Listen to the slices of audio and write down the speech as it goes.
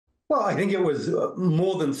Well, I think it was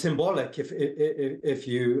more than symbolic if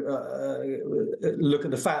you look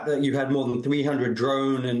at the fact that you had more than 300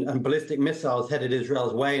 drone and ballistic missiles headed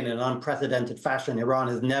Israel's way in an unprecedented fashion. Iran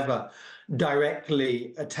has never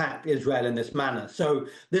directly attacked Israel in this manner. So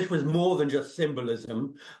this was more than just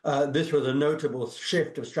symbolism. This was a notable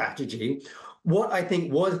shift of strategy. What I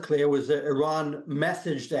think was clear was that Iran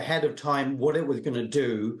messaged ahead of time what it was going to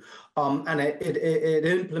do, and it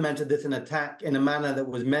implemented this in attack in a manner that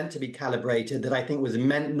was meant to be calibrated, that I think was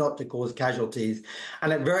meant not to cause casualties.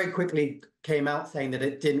 And it very quickly came out saying that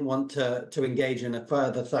it didn't want to engage in a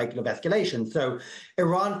further cycle of escalation. So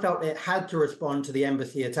Iran felt it had to respond to the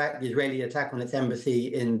embassy attack, the Israeli attack on its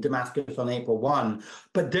embassy in Damascus on April 1,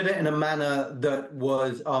 but did it in a manner that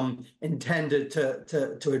was intended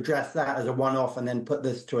to address that as a one-off and then put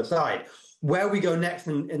this to a side. Where we go next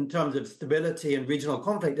in terms of stability and regional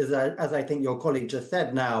conflict is, as I think your colleague just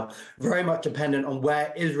said now, very much dependent on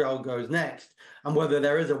where Israel goes next and whether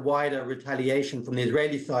there is a wider retaliation from the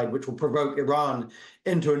Israeli side, which will provoke Iran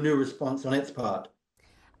into a new response on its part.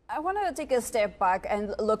 I want to take a step back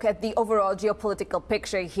and look at the overall geopolitical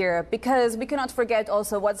picture here, because we cannot forget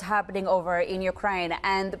also what's happening over in Ukraine.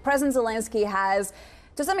 And President Zelensky has,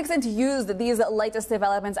 to some extent, used these latest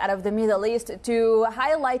developments out of the Middle East to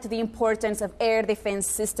highlight the importance of air defense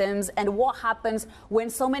systems and what happens when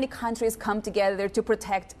so many countries come together to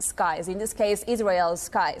protect skies, in this case, Israel's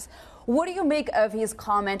skies. What do you make of his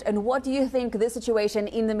comment, and what do you think this situation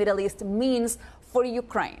in the Middle East means for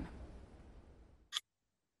Ukraine?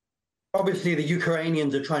 Obviously, the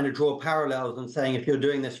Ukrainians are trying to draw parallels and saying, if you're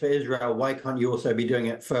doing this for Israel, why can't you also be doing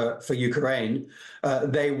it for Ukraine?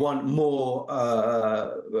 They want more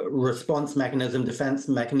response mechanism, defense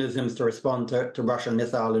mechanisms to respond to Russian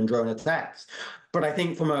missile and drone attacks. But I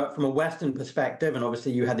think from a Western perspective, and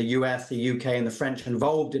obviously you had the US, the UK, and the French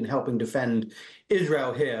involved in helping defend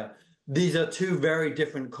Israel here, these are two very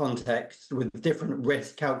different contexts with different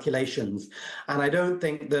risk calculations. And I don't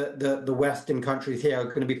think that the Western countries here are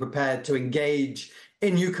going to be prepared to engage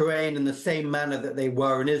in Ukraine in the same manner that they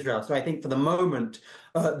were in Israel. So I think for the moment,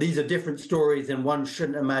 these are different stories, and one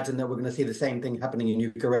shouldn't imagine that we're going to see the same thing happening in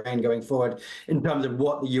Ukraine going forward in terms of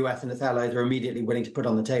what the US and its allies are immediately willing to put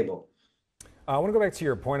on the table. I want to go back to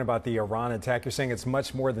your point about the Iran attack. You're saying it's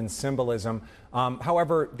much more than symbolism.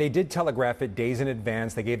 However, they did telegraph it days in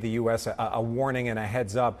advance. They gave the U.S. a warning and a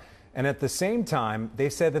heads up. And at the same time, they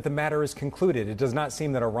said that the matter is concluded. It does not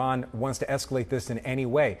seem that Iran wants to escalate this in any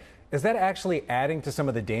way. Is that actually adding to some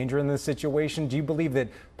of the danger in this situation? Do you believe that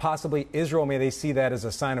possibly Israel, may they see that as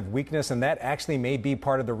a sign of weakness, and that actually may be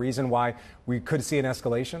part of the reason why we could see an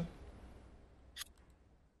escalation?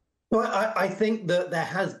 Well, I think that there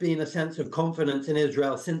has been a sense of confidence in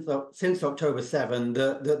Israel since October 7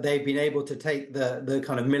 that they've been able to take the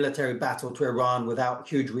kind of military battle to Iran without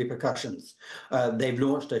huge repercussions. They've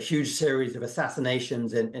launched a huge series of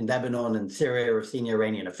assassinations in Lebanon and Syria of senior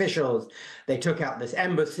Iranian officials. They took out this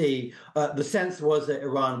embassy. The sense was that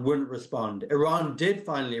Iran wouldn't respond. Iran did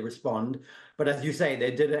finally respond, but as you say,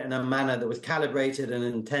 they did it in a manner that was calibrated and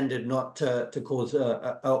intended not to cause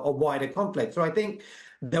a wider conflict. So I think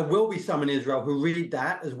there will be some in Israel who read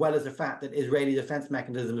that, as well as the fact that Israeli defense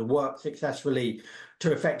mechanisms work successfully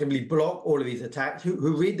to effectively block all of these attacks,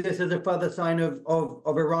 who read this as a further sign of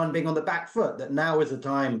Iran being on the back foot, that now is the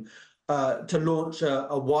time to launch a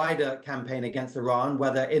wider campaign against Iran,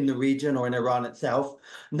 whether in the region or in Iran itself.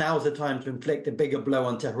 Now is the time to inflict a bigger blow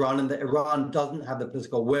on Tehran, and that Iran doesn't have the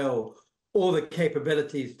political will or the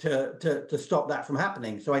capabilities to stop that from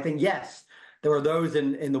happening. So I think, yes, there are those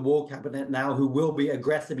in the war cabinet now who will be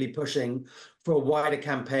aggressively pushing for a wider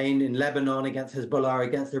campaign in Lebanon against Hezbollah,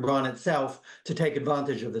 against Iran itself, to take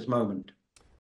advantage of this moment.